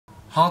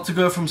how to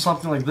go from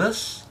something like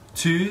this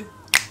to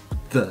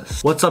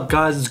this. What's up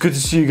guys, it's good to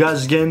see you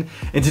guys again.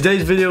 In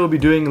today's video we'll be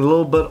doing a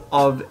little bit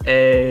of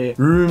a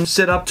room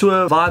setup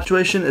tour vibe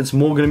situation. It's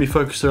more going to be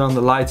focused around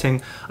the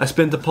lighting. I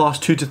spent the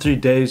past 2 to 3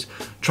 days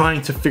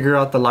trying to figure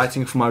out the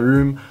lighting for my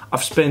room.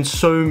 I've spent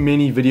so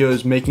many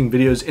videos making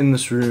videos in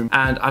this room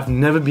and I've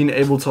never been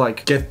able to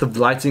like get the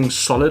lighting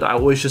solid. I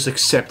always just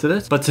accepted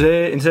it. But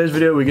today, in today's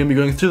video, we're going to be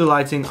going through the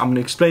lighting. I'm going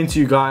to explain to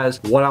you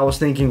guys what I was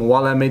thinking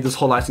while I made this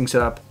whole lighting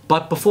setup.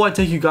 But before I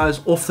take you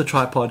guys off the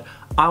tripod,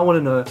 I want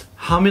to know,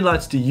 how many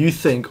lights do you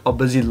think are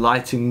busy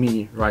lighting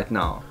me right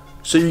now?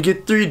 So you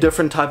get 3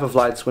 different type of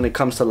lights when it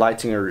comes to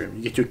lighting a room.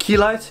 You get your key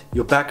light,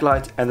 your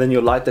backlight, and then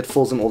your light that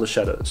fills in all the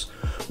shadows.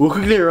 We'll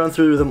quickly run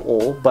through them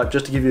all, but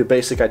just to give you a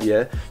basic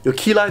idea, your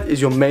key light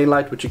is your main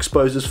light which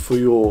exposes for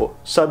your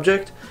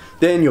subject.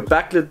 Then your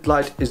backlit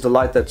light is the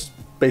light that's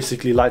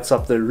basically lights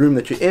up the room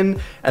that you're in,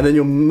 and then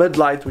your mid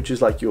light, which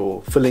is like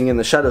your filling in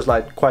the shadows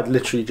light, quite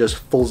literally just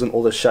fills in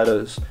all the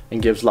shadows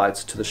and gives light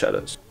to the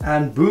shadows.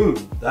 And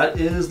boom, that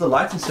is the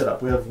lighting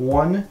setup. We have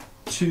 1,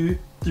 2,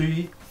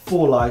 3,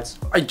 4 lights.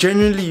 I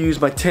generally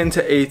use my 10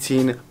 to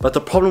 18, but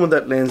the problem with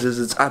that lens is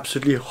it's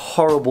absolutely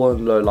horrible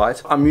in low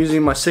light. I'm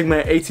using my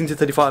Sigma 18 to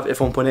 35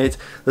 f1.8.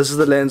 This is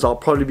the lens I'll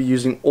probably be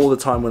using all the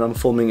time when I'm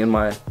filming in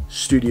my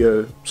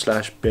studio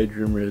slash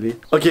bedroom really.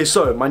 Okay,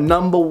 so my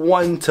number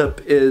 1 tip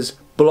is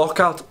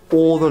block out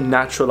all the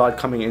natural light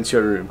coming into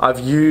your room. I've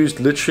used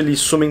literally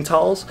swimming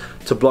towels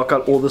to block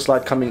out all this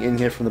light coming in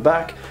here from the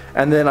back,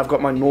 and then I've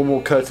got my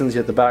normal curtains here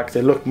at the back.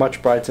 They look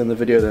much brighter in the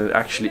video than it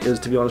actually is,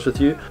 to be honest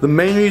with you. The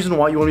main reason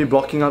why you want to be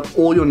blocking out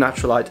all your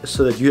natural light is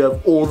so that you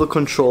have all the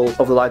control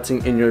of the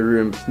lighting in your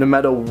room, no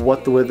matter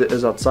what the weather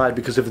is outside,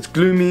 because if it's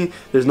gloomy,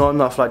 there's not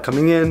enough light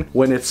coming in.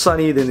 When it's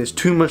sunny, then there's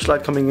too much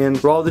light coming in.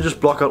 Rather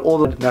just block out all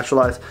the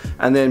natural light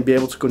and then be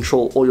able to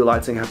control all your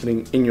lighting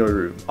happening in your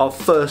room. Our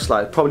first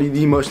light, probably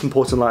the most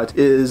important light,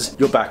 is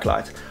your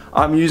backlight.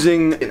 I'm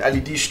using an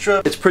LED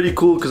strip. It's pretty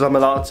cool because I'm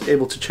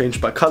able to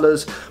change my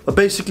colors, but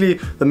basically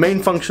the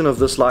main function of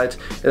this light,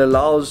 it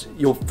allows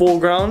your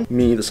foreground,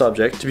 me the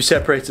subject, to be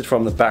separated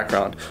from the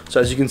background.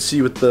 So as you can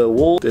see with the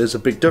wall, there's a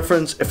big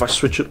difference. If I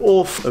switch it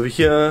off over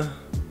here,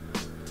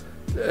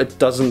 it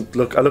doesn't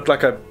look, I look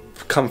like I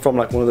come from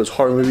like one of those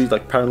horror movies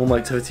like Paranormal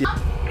Activity.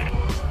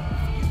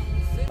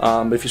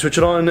 But if you switch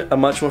it on, a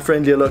much more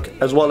friendlier look,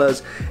 as well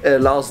as it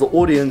allows the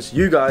audience,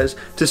 you guys,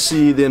 to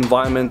see the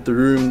environment, the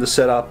room, the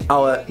setup.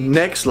 Our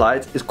next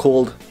light is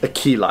called a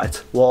key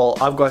light. Well,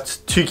 I've got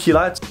 2 key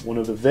lights, one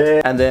over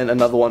there and then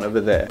another one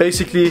over there.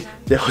 Basically,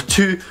 there are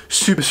 2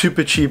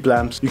 super cheap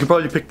lamps. You can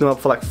probably pick them up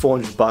for like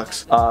 400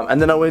 bucks.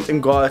 And then I went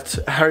and got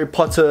Harry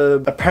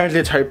Potter, apparently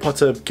it's Harry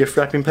Potter gift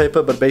wrapping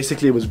paper, but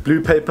basically it was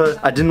blue paper.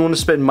 I didn't want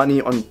to spend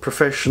money on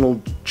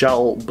professional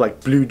gel,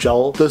 like blue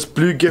gel. This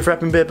blue gift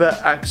wrapping paper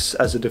acts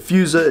as a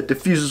diffuser. It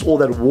diffuses all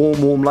that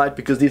warm light,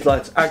 because these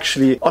lights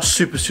actually are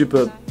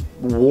super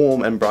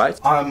warm and bright.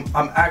 I'm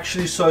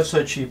actually so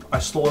cheap. I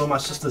stole one of my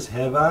sister's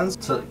hairbands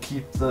to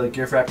keep the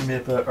gift wrapping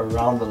paper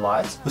around the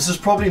lights. This is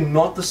probably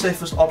not the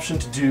safest option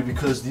to do,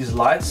 because these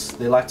lights,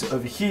 they like to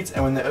overheat,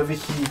 and when they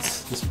overheat,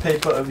 this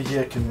paper over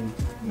here can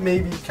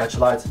maybe catch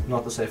light.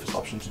 Not the safest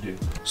option to do.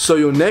 So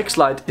your next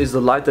light is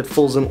the light that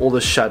fills in all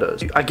the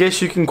shadows. I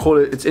guess you can call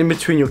it, it's in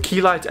between your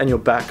key light and your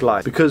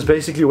backlight, because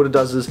basically what it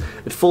does is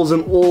it fills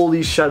in all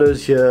these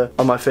shadows here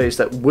on my face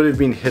that would have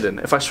been hidden.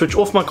 If I switch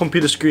off my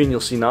computer screen,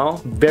 you'll see now,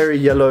 very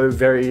yellow,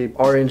 very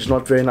orange,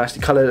 not very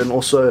nicely colored, and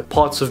also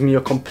parts of me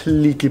are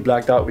completely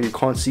blacked out where you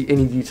can't see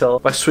any detail.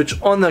 If I switch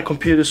on that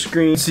computer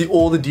screen, you see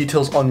all the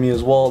details on me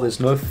as well. There's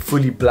no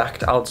fully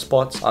blacked out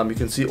spots. You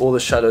can see all the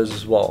shadows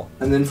as well.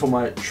 And then for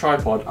my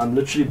tripod, I'm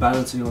literally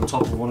balancing on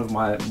top of one of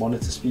my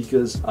monitor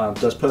speakers.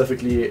 Does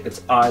perfectly,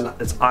 it's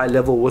eye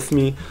level with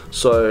me,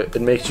 so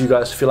it makes you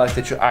guys feel like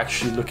that you're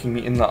actually looking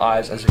me in the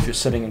eyes as if you're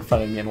sitting in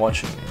front of me and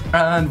watching me.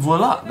 And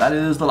voila, that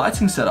is the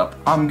lighting setup.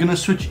 I'm gonna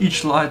switch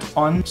each light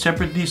on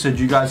separately so that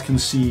you guys can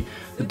see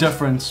the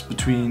difference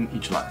between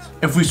each light.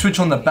 If we switch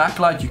on the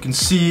backlight, you can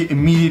see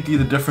immediately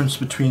the difference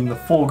between the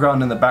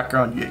foreground and the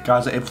background. You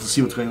guys are able to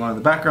see what's going on in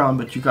the background,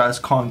 but you guys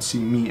can't see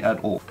me at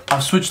all.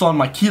 I've switched on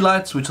my key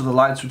lights, which are the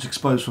lights which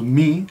expose for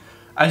me.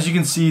 As you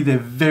can see, they're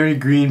very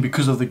green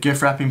because of the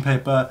gift wrapping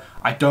paper.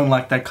 I don't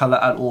like that color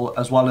at all,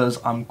 as well as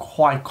I'm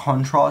quite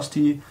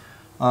contrasty.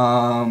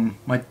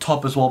 My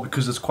top as well,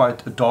 because it's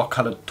quite a dark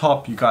colored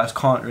top. You guys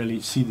can't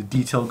really see the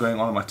detail going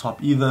on my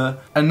top either.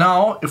 And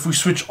now if we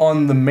switch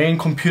on the main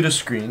computer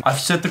screen, I've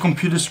set the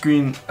computer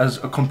screen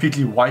as a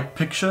completely white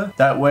picture.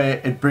 That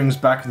way it brings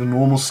back the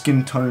normal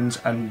skin tones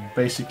and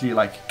basically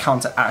like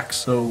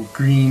counteracts the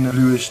green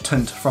bluish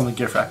tint from the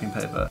gift wrapping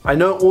paper. I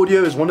know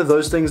audio is one of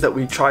those things that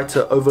we try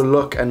to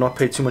overlook and not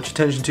pay too much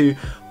attention to,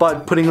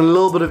 but putting a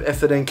little bit of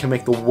effort in can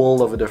make the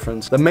world of a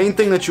difference. The main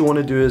thing that you want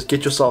to do is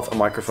get yourself a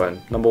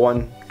microphone. Number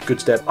 1, good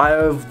step. I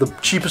have the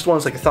cheapest one,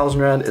 it's like 1,000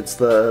 rand. It's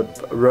the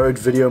Rode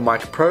Video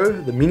Mic Pro,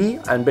 the Mini,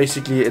 and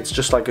basically it's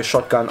just like a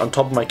shotgun on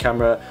top of my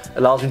camera.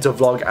 Allows me to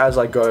vlog as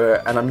I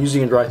go, and I'm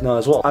using it right now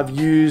as well. I've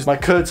used my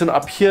curtain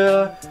up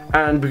here,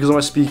 and because of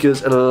my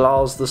speakers, it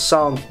allows the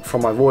sound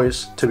from my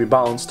voice to be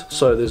bounced,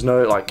 so there's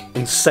no like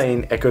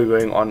insane echo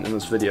going on in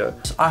this video.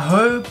 I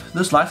hope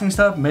this lighting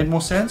setup made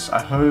more sense.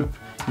 I hope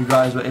you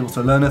guys were able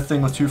to learn a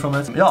thing or two from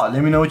it. Yeah,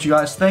 let me know what you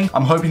guys think.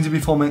 I'm hoping to be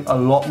filming a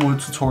lot more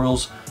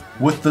tutorials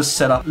with this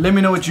setup. Let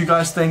me know what you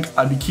guys think.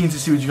 I'd be keen to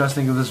see what you guys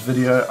think of this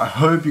video. I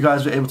hope you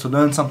guys were able to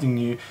learn something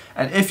new,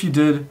 and if you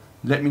did,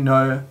 let me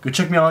know. Go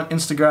check me out on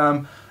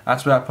Instagram.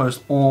 That's where I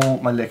post all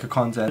my lekker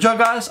content. Good job,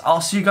 guys.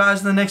 I'll see you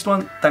guys in the next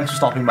one. Thanks for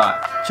stopping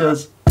by.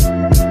 Cheers.